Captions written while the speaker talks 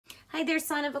Hi there,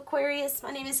 son of Aquarius. My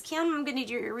name is Kim. I'm going to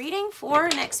do your reading for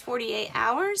the next 48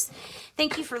 hours.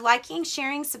 Thank you for liking,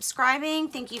 sharing, subscribing.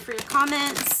 Thank you for your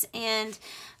comments. And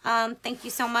thank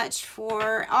you so much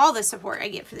for all the support I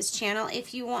get for this channel.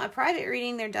 If you want a private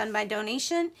reading, they're done by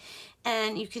donation.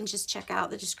 And you can just check out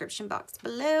the description box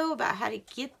below about how to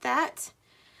get that.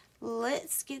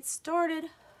 Let's get started.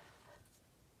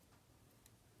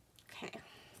 Okay.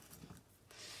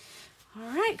 All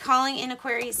right, calling in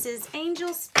Aquarius's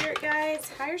angels, spirit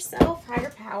guides, higher self, higher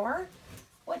power.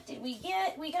 What did we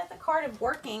get? We got the card of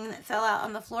working that fell out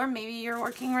on the floor. Maybe you're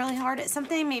working really hard at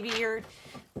something. Maybe you're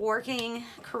working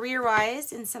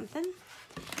career-wise in something.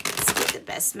 Let's get the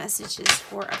best messages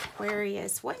for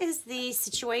Aquarius. What is the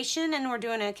situation? And we're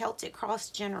doing a Celtic cross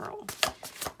general.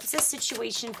 What's the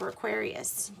situation for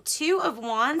Aquarius? Two of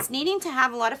Wands, needing to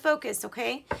have a lot of focus,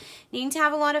 okay? Needing to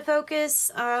have a lot of focus.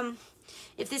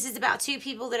 If this is about two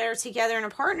people that are together in a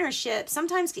partnership,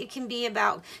 sometimes it can be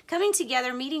about coming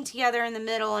together, meeting together in the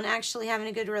middle, and actually having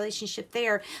a good relationship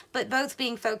there, but both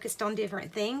being focused on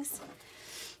different things.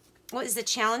 What is the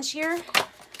challenge here?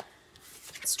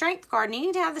 Strength card,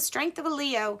 needing to have the strength of a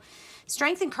Leo.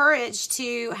 Strength and courage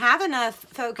to have enough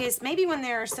focus, maybe when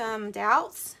there are some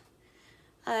doubts,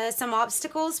 some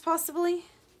obstacles possibly.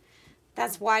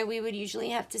 That's why we would usually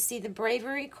have to see the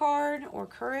bravery card or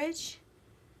courage.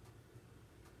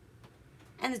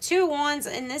 And the Two of Wands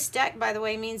in this deck, by the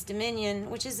way, means dominion,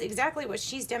 which is exactly what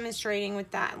she's demonstrating with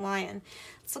that lion.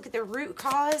 Let's look at the root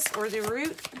cause or the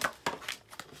root.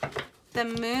 The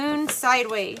moon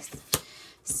sideways.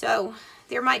 So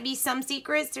there might be some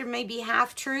secrets. There may be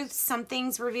half-truths. Some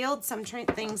things revealed, some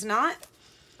things not.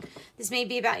 This may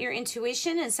be about your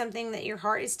intuition and something that your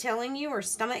heart is telling you, or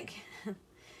stomach.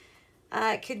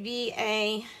 It could be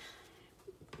a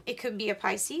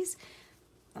Pisces.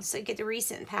 Let's look at the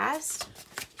recent past.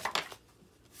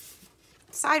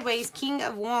 Sideways, King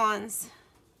of Wands.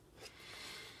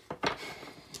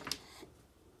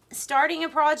 Starting a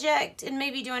project and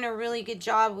maybe doing a really good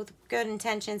job with good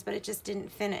intentions, but it just didn't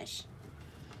finish.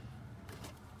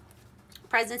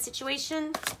 Present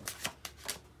situation.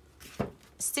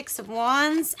 Six of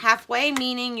Wands, halfway,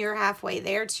 meaning you're halfway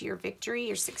there to your victory,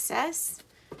 your success.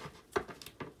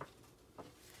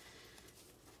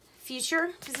 Future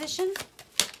position.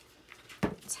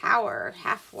 Tower,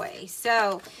 halfway.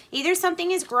 So either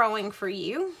something is growing for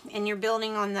you and you're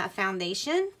building on that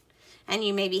foundation and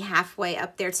you may be halfway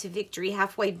up there to victory,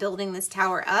 halfway building this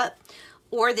tower up,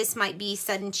 or this might be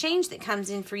sudden change that comes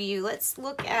in for you. Let's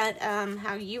look at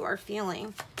how you are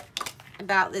feeling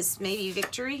about this maybe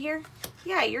victory here.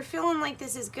 Yeah, you're feeling like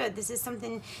this is good. This is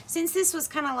something, since this was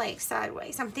kind of like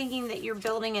sideways, I'm thinking that you're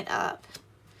building it up.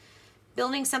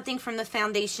 Building something from the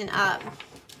foundation up.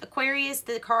 Aquarius,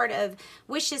 the card of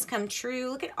wishes come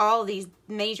true. Look at all these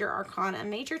major arcana.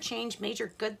 Major change,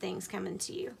 major good things coming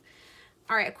to you.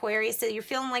 All right, Aquarius, so you're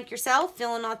feeling like yourself,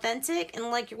 feeling authentic,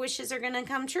 and like your wishes are going to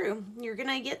come true. You're going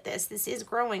to get this. This is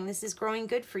growing. This is growing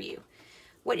good for you.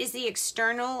 What is the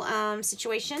external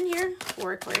situation here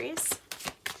for Aquarius?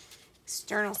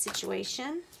 External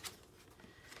situation.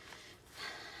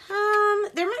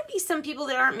 There might be some people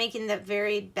that aren't making the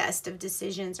very best of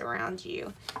decisions around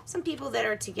you. Some people that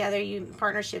are together,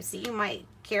 partnerships that you might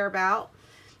care about.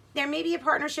 There may be a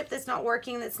partnership that's not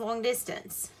working, that's long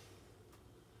distance.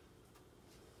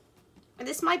 And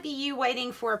this might be you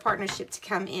waiting for a partnership to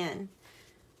come in.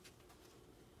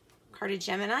 Card of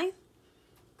Gemini,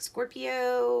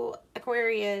 Scorpio,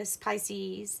 Aquarius,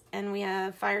 Pisces, and we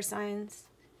have fire signs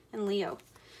and Leo.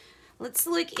 Let's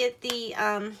look at the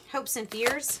hopes and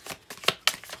fears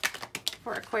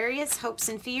for Aquarius. Hopes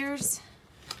and fears.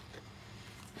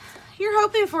 You're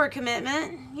hoping for a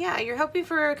commitment. Yeah, you're hoping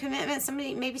for a commitment.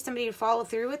 Maybe somebody to follow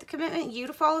through with the commitment, you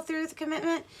to follow through with the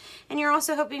commitment, and you're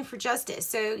also hoping for justice.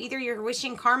 So either you're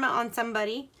wishing karma on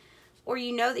somebody, or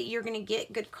you know that you're going to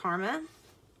get good karma,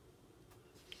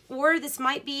 or this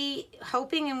might be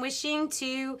hoping and wishing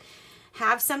to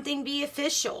have something be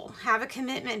official, have a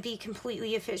commitment be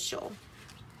completely official.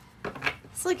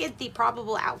 Let's look at the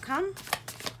probable outcome.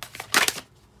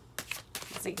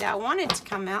 It's like that wanted to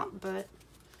come out, but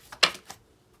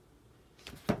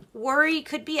worry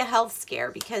could be a health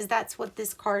scare, because that's what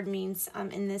this card means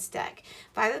in this deck.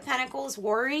 Five of Pentacles,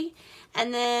 worry,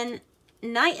 and then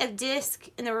Knight of Disc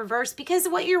in the reverse, because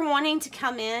what you're wanting to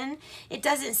come in, it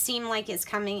doesn't seem like it's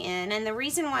coming in. And the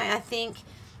reason why I think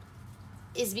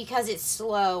is because it's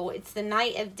slow. It's the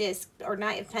Knight of Disc or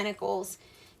Knight of Pentacles.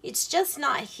 it's just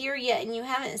not here yet, and you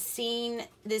haven't seen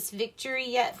this victory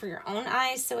yet for your own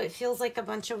eyes, so it feels like a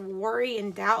bunch of worry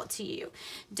and doubt to you.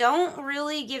 Don't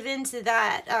really give in to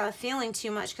that feeling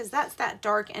too much, because that's that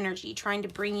dark energy trying to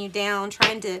bring you down,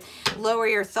 trying to lower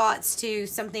your thoughts to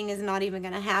something is not even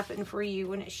going to happen for you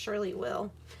when it surely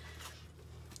will.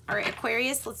 All right,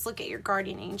 Aquarius, let's look at your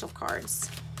guardian angel cards.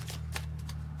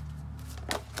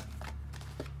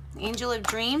 Angel of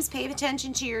Dreams, pay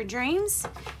attention to your dreams.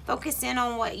 Focus in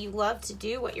on what you love to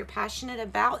do, what you're passionate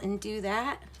about, and do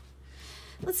that.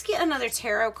 Let's get another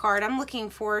tarot card. I'm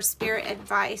looking for spirit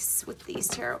advice with these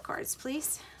tarot cards,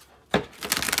 please.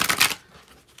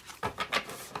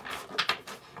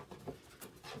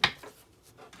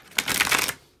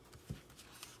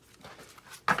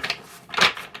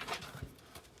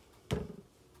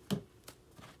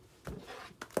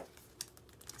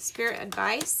 Spirit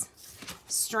advice.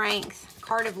 Strength,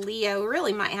 card of Leo.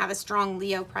 Really might have a strong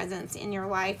Leo presence in your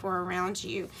life or around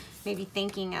you, maybe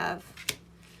thinking of.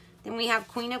 Then we have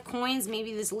Queen of Coins.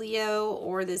 Maybe this Leo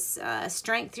or this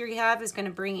strength you have is going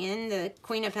to bring in the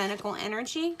Queen of Pentacle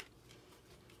energy.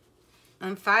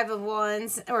 Five of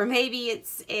Wands, or maybe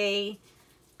it's a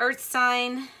Earth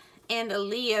sign and a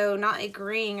Leo not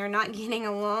agreeing or not getting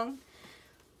along.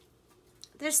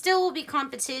 There still will be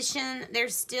competition. There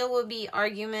still will be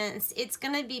arguments. It's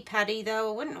going to be petty,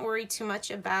 though. I wouldn't worry too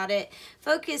much about it.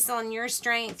 Focus on your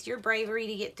strength, your bravery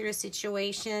to get through a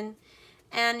situation.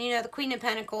 And, you know, the Queen of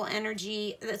Pentacle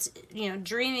energy, that's, you know,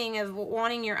 dreaming of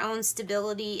wanting your own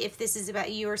stability. If this is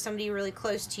about you or somebody really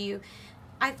close to you,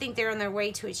 I think they're on their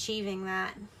way to achieving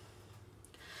that.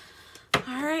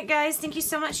 All right, guys. Thank you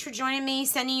so much for joining me.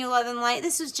 Sending you love and light.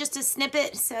 This was just a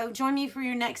snippet, so join me for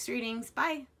your next readings.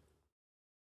 Bye.